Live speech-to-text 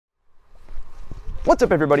What's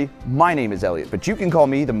up everybody? My name is Elliott, but you can call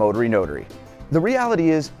me the Motory Notary. The reality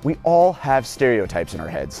is we all have stereotypes in our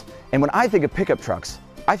heads. And when I think of pickup trucks,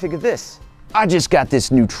 I think of this. I just got this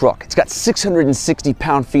new truck. It's got 660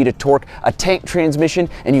 pound-feet of torque, a tank transmission,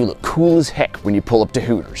 and you look cool as heck when you pull up to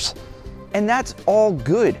Hooters. And that's all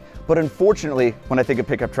good, but unfortunately, when I think of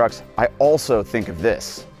pickup trucks, I also think of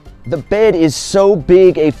this. The bed is so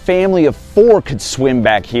big a family of 4 could swim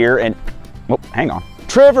back here and, oh, hang on.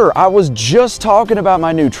 Trevor, I was just talking about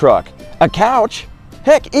my new truck. A couch?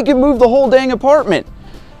 Heck, it can move the whole dang apartment.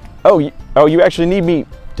 Oh, you actually need me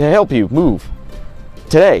to help you move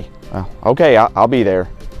today? Oh, okay, I'll be there.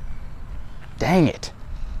 Dang it.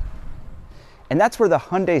 And that's where the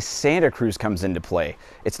Hyundai Santa Cruz comes into play.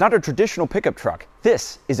 It's not a traditional pickup truck.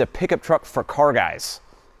 This is a pickup truck for car guys.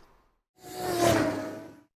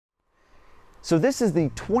 So this is the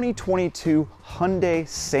 2022 Hyundai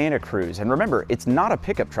Santa Cruz. And remember, it's not a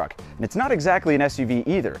pickup truck, and it's not exactly an SUV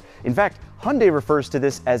either. In fact, Hyundai refers to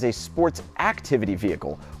this as a sports activity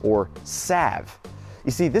vehicle, or SAV.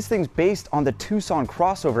 You see, this thing's based on the Tucson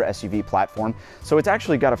crossover SUV platform, so it's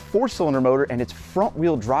actually got a 4-cylinder motor and it's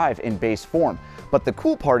front-wheel drive in base form. But the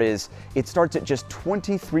cool part is, it starts at just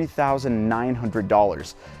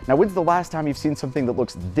 $23,900. Now, when's the last time you've seen something that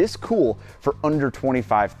looks this cool for under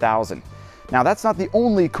 $25,000? Now, that's not the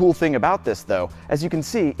only cool thing about this though. As you can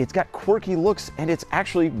see, it's got quirky looks and it's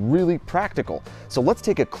actually really practical. So let's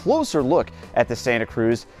take a closer look at the Santa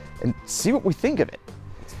Cruz and see what we think of it.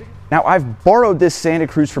 Now, I've borrowed this Santa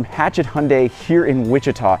Cruz from Hatchett Hyundai here in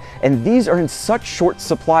Wichita, and these are in such short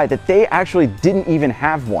supply that they actually didn't even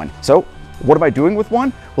have one. So what am I doing with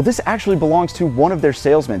one? Well, this actually belongs to one of their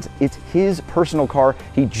salesmen. It's his personal car.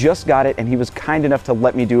 He just got it and he was kind enough to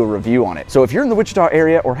let me do a review on it. So if you're in the Wichita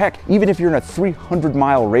area, or heck, even if you're in a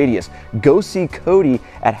 300-mile radius, go see Cody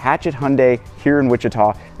at Hatchett Hyundai here in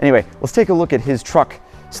Wichita. Anyway, let's take a look at his truck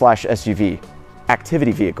slash SUV,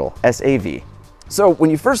 activity vehicle, SAV. So when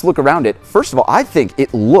you first look around it, first of all, I think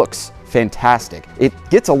it looks fantastic. It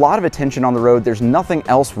gets a lot of attention on the road. There's nothing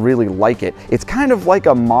else really like it. It's kind of like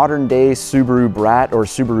a modern day Subaru Brat or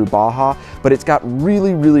Subaru Baja, but it's got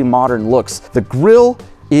really, really modern looks. The grille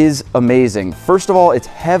is amazing. First of all, it's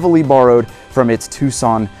heavily borrowed from its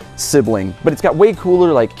Tucson sibling, but it's got way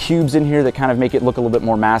cooler like cubes in here that kind of make it look a little bit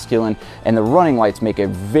more masculine, and the running lights make a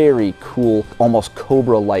very cool, almost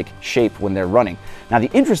Cobra-like shape when they're running. Now,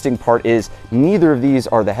 the interesting part is neither of these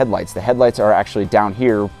are the headlights. The headlights are actually down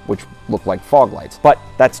here, which look like fog lights, but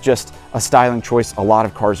that's just a styling choice. A lot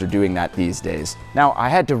of cars are doing that these days. Now, I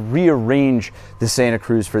had to rearrange the Santa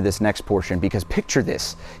Cruz for this next portion because picture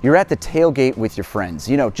this. You're at the tailgate with your friends,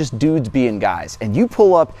 you know, just dudes being guys, and you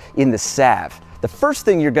pull up in the SAV. The first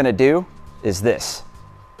thing you're gonna do is this.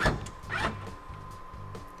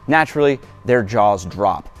 Naturally, their jaws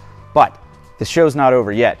drop, but the show's not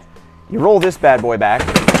over yet. You roll this bad boy back,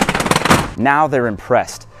 now they're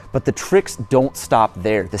impressed. But the tricks don't stop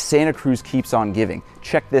there. The Santa Cruz keeps on giving.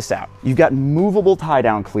 Check this out. You've got movable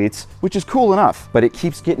tie-down cleats, which is cool enough, but it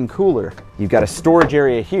keeps getting cooler. You've got a storage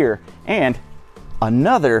area here and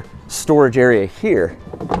another storage area here,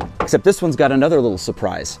 except this one's got another little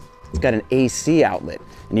surprise. It's got an AC outlet.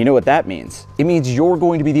 And you know what that means? It means you're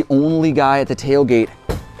going to be the only guy at the tailgate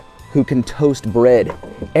who can toast bread.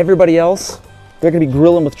 Everybody else, they're gonna be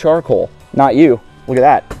grilling with charcoal. Not you. Look at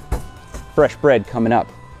that. Fresh bread coming up.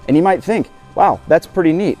 And you might think, wow, that's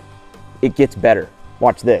pretty neat. It gets better.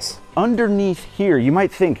 Watch this. Underneath here, you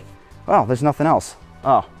might think, oh, there's nothing else.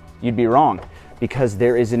 Oh, you'd be wrong, because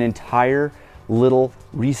there is an entire little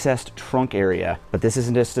recessed trunk area. But this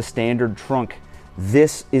isn't just a standard trunk.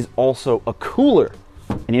 This is also a cooler.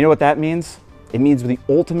 And you know what that means? It means the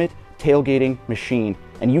ultimate tailgating machine.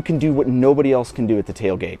 And you can do what nobody else can do at the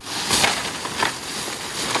tailgate.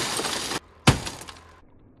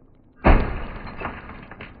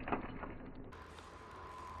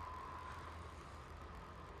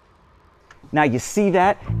 Now you see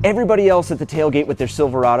that? Everybody else at the tailgate with their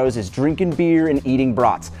Silverados is drinking beer and eating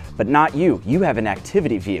brats, but not you. You have an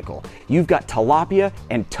activity vehicle. You've got tilapia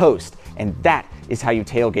and toast, and that is how you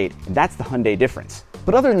tailgate, and that's the Hyundai difference.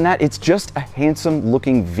 But other than that, it's just a handsome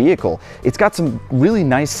looking vehicle. It's got some really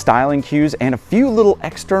nice styling cues and a few little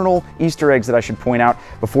external Easter eggs that I should point out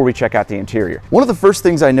before we check out the interior. One of the first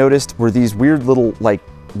things I noticed were these weird little like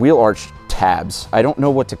wheel arch tabs. I don't know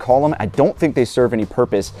what to call them. I don't think they serve any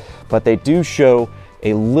purpose, but they do show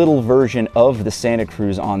a little version of the Santa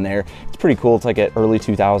Cruz on there. It's pretty cool. It's like an early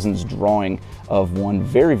 2000s drawing of one.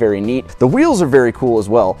 Very, very neat. The wheels are very cool as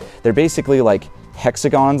well. They're basically like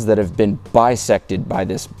hexagons that have been bisected by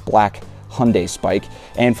this black Hyundai spike,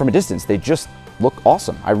 and from a distance they just look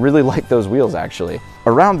awesome. I really like those wheels actually.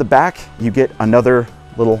 Around the back, you get another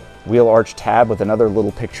little wheel arch tab with another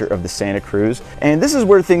little picture of the Santa Cruz. And this is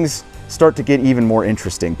where things start to get even more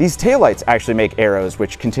interesting. These taillights actually make arrows,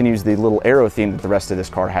 which continues the little arrow theme that the rest of this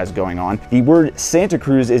car has going on. The word Santa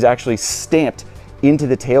Cruz is actually stamped into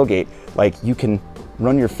the tailgate. Like, you can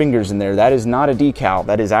run your fingers in there. That is not a decal.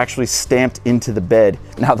 That is actually stamped into the bed.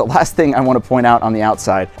 Now, the last thing I want to point out on the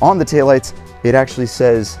outside, on the taillights, it actually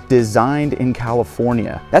says designed in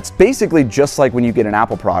California. That's basically just like when you get an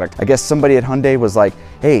Apple product. I guess somebody at Hyundai was like,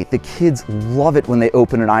 hey, the kids love it when they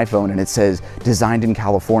open an iPhone and it says designed in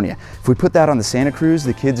California. If we put that on the Santa Cruz,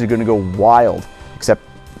 the kids are gonna go wild, except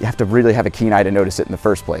you have to really have a keen eye to notice it in the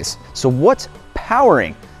first place. So what's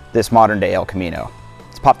powering this modern day El Camino?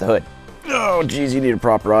 Let's pop the hood. Oh geez, you need a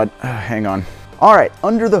prop rod. Hang on. All right,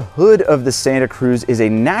 under the hood of the Santa Cruz is a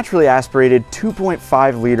naturally aspirated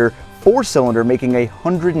 2.5 liter 4-cylinder making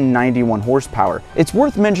 191 horsepower. It's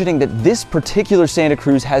worth mentioning that this particular Santa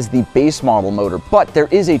Cruz has the base model motor, but there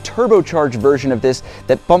is a turbocharged version of this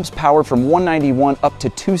that bumps power from 191 up to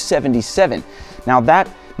 277. Now that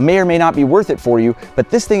may or may not be worth it for you, but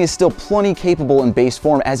this thing is still plenty capable in base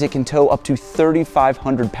form, as it can tow up to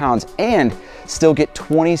 3,500 pounds and still get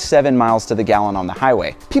 27 miles to the gallon on the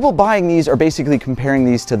highway. People buying these are basically comparing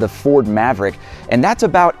these to the Ford Maverick, and that's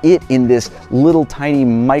about it in this little tiny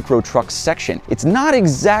micro truck section. It's not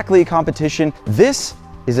exactly a competition. This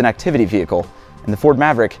is an activity vehicle, and the Ford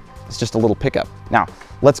Maverick is just a little pickup. Now,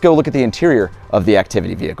 let's go look at the interior of the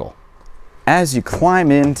activity vehicle. As you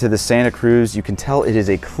climb into the Santa Cruz, you can tell it is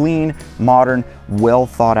a clean, modern, well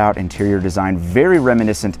thought out interior design, very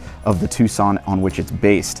reminiscent of the Tucson on which it's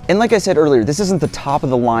based. And like I said earlier, this isn't the top of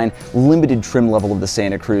the line limited trim level of the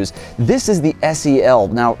Santa Cruz. This is the SEL.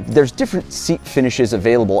 Now, there's different seat finishes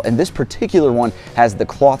available, and this particular one has the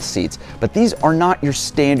cloth seats, but these are not your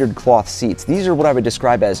standard cloth seats. These are what I would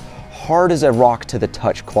describe as hard as a rock to the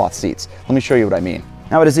touch cloth seats. Let me show you what I mean.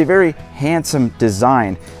 Now, it is a very handsome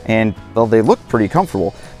design, and well, they look pretty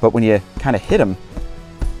comfortable, but when you kind of hit them,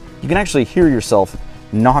 you can actually hear yourself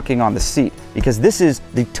knocking on the seat, because this is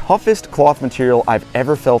the toughest cloth material I've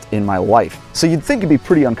ever felt in my life. So you'd think it'd be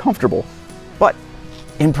pretty uncomfortable, but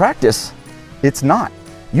in practice, it's not.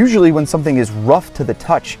 Usually when something is rough to the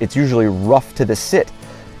touch, it's usually rough to the sit.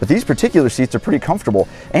 But these particular seats are pretty comfortable,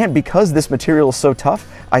 and because this material is so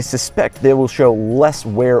tough, I suspect they will show less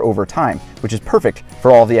wear over time, which is perfect for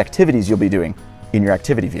all the activities you'll be doing in your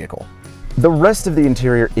activity vehicle. The rest of the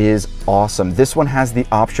interior is awesome. This one has the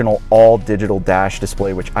optional all-digital dash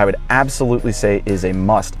display, which I would absolutely say is a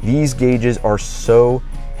must. These gauges are so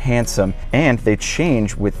handsome, and they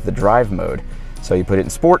change with the drive mode. So you put it in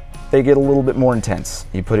sport, they get a little bit more intense.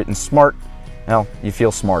 You put it in smart, well, you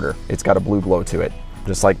feel smarter. It's got a blue glow to it,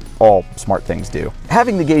 just like all smart things do.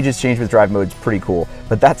 Having the gauges change with drive mode is pretty cool,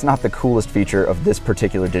 but that's not the coolest feature of this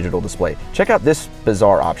particular digital display. Check out this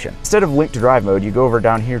bizarre option. Instead of link to drive mode, you go over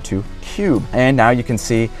down here to cube, and now you can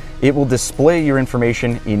see it will display your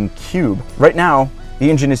information in cube. Right now, the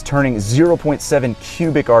engine is turning 0.7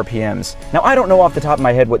 cubic RPMs. Now, I don't know off the top of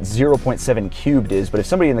my head what 0.7 cubed is, but if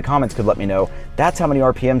somebody in the comments could let me know, that's how many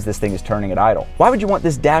RPMs this thing is turning at idle. Why would you want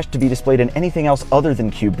this dash to be displayed in anything else other than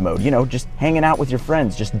cubed mode? You know, just hanging out with your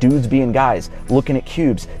friends, just dudes being guys, looking at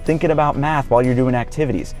cubes, thinking about math while you're doing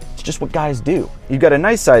activities. It's just what guys do. You've got a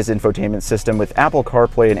nice sized infotainment system with Apple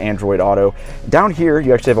CarPlay and Android Auto. Down here,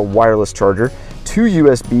 you actually have a wireless charger, 2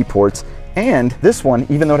 USB ports, and this one,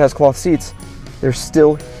 even though it has cloth seats, they're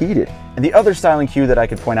still heated. And the other styling cue that I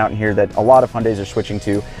could point out in here that a lot of Hyundais are switching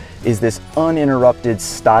to is this uninterrupted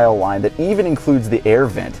style line that even includes the air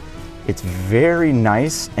vent. It's very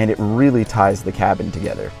nice, and it really ties the cabin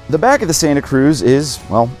together. The back of the Santa Cruz is,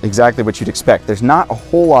 well, exactly what you'd expect. There's not a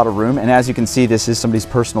whole lot of room, and as you can see, this is somebody's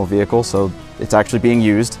personal vehicle, so it's actually being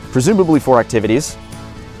used, presumably for activities.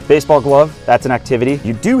 Baseball glove, that's an activity.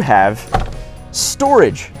 You do have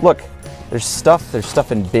storage. Look, there's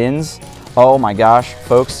stuff in bins. Oh my gosh,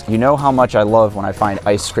 folks, you know how much I love when I find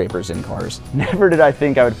ice scrapers in cars. Never did I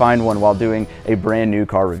think I would find one while doing a brand new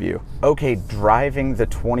car review. Okay, driving the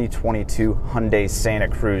 2022 Hyundai Santa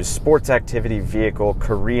Cruz, sports activity vehicle,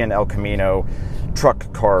 Korean El Camino,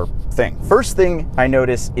 truck car thing. First thing I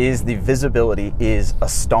notice is the visibility is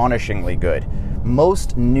astonishingly good.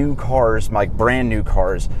 Most new cars, like brand new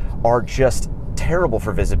cars, are just terrible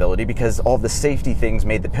for visibility because all the safety things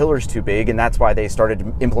made the pillars too big, and that's why they started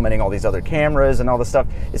implementing all these other cameras and all this stuff.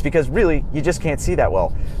 It's because really you just can't see that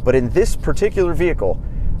well. But in this particular vehicle,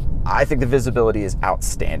 I think the visibility is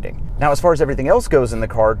outstanding. Now, as far as everything else goes in the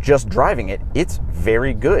car, just driving it, it's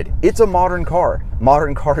very good. It's a modern car.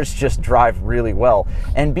 Modern cars just drive really well.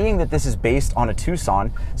 And being that this is based on a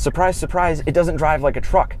Tucson, surprise, surprise, it doesn't drive like a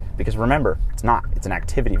truck, because remember, it's not, it's an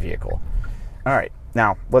activity vehicle. All right,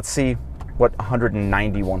 now let's see what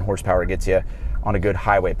 191 horsepower gets you on a good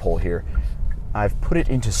highway pull here. I've put it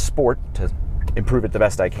into sport to improve it the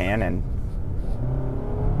best I can, and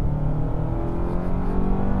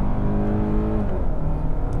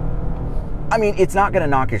I mean, it's not gonna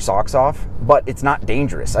knock your socks off, but it's not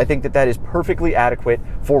dangerous. I think that that is perfectly adequate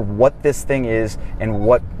for what this thing is and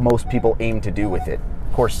what most people aim to do with it.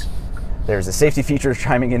 Of course, there's a safety feature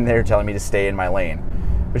chiming in there telling me to stay in my lane,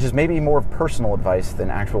 which is maybe more of personal advice than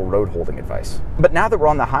actual road holding advice. But now that we're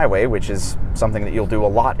on the highway, which is something that you'll do a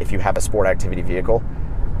lot if you have a sport activity vehicle,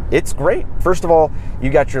 it's great. First of all, you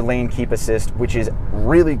got your lane keep assist, which is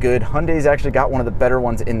really good. Hyundai's actually got one of the better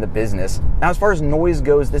ones in the business. Now, as far as noise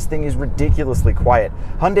goes, this thing is ridiculously quiet.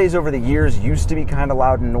 Hyundai's over the years used to be kind of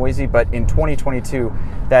loud and noisy, but in 2022,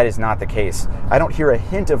 that is not the case. I don't hear a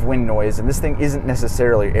hint of wind noise, and this thing isn't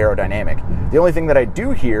necessarily aerodynamic. The only thing that I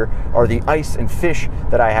do hear are the ice and fish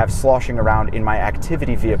that I have sloshing around in my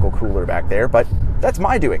activity vehicle cooler back there, but that's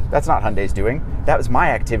my doing. That's not Hyundai's doing. That was my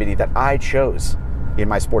activity that I chose in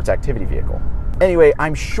my sports activity vehicle. Anyway,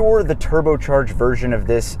 I'm sure the turbocharged version of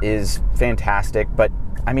this is fantastic, but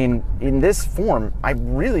I mean, in this form, I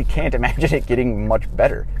really can't imagine it getting much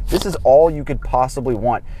better. This is all you could possibly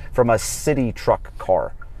want from a city truck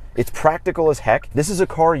car. It's practical as heck. This is a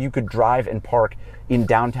car you could drive and park in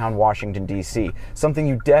downtown Washington, D.C., something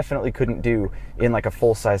you definitely couldn't do in like a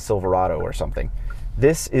full-size Silverado or something.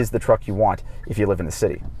 This is the truck you want if you live in the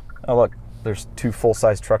city. Oh look, there's two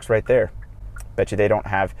full-size trucks right there. Bet you they don't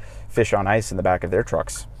have fish on ice in the back of their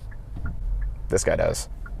trucks. This guy does.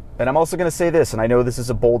 And I'm also gonna say this, and I know this is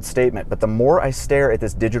a bold statement, but the more I stare at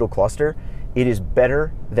this digital cluster, it is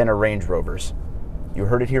better than a Range Rover's. You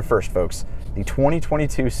heard it here first, folks. The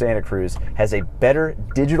 2022 Santa Cruz has a better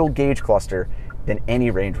digital gauge cluster than any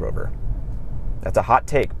Range Rover. That's a hot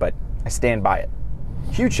take, but I stand by it.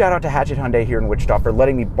 Huge shout out to Hatchett Hyundai here in Wichita for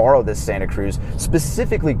letting me borrow this Santa Cruz,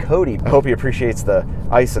 specifically Cody. I hope he appreciates the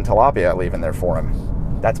ice and tilapia I leave in there for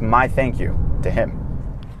him. That's my thank you to him.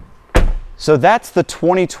 So that's the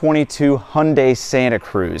 2022 Hyundai Santa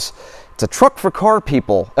Cruz. It's a truck for car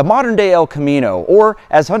people, a modern day El Camino, or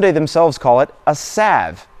as Hyundai themselves call it, a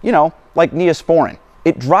SAV, you know, like Neosporin.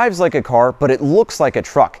 It drives like a car, but it looks like a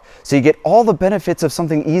truck. So you get all the benefits of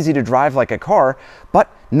something easy to drive like a car,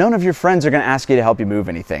 but none of your friends are gonna ask you to help you move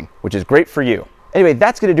anything, which is great for you. Anyway,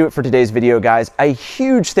 that's gonna do it for today's video, guys. A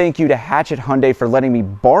huge thank you to Hatchett Hyundai for letting me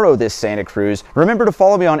borrow this Santa Cruz. Remember to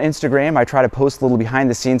follow me on Instagram. I try to post a little behind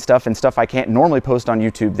the scenes stuff and stuff I can't normally post on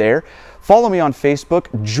YouTube there. Follow me on Facebook,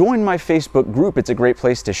 join my Facebook group. It's a great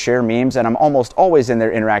place to share memes, and I'm almost always in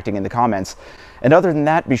there interacting in the comments. And other than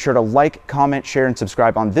that, be sure to like, comment, share, and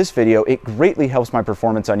subscribe on this video. It greatly helps my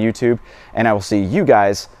performance on YouTube, and I will see you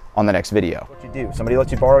guys on the next video. What you do, somebody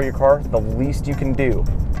lets you borrow your car, the least you can do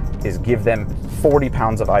is give them 40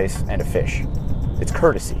 pounds of ice and a fish. It's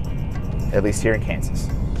courtesy, at least here in Kansas.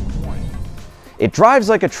 It drives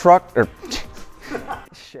like a truck, or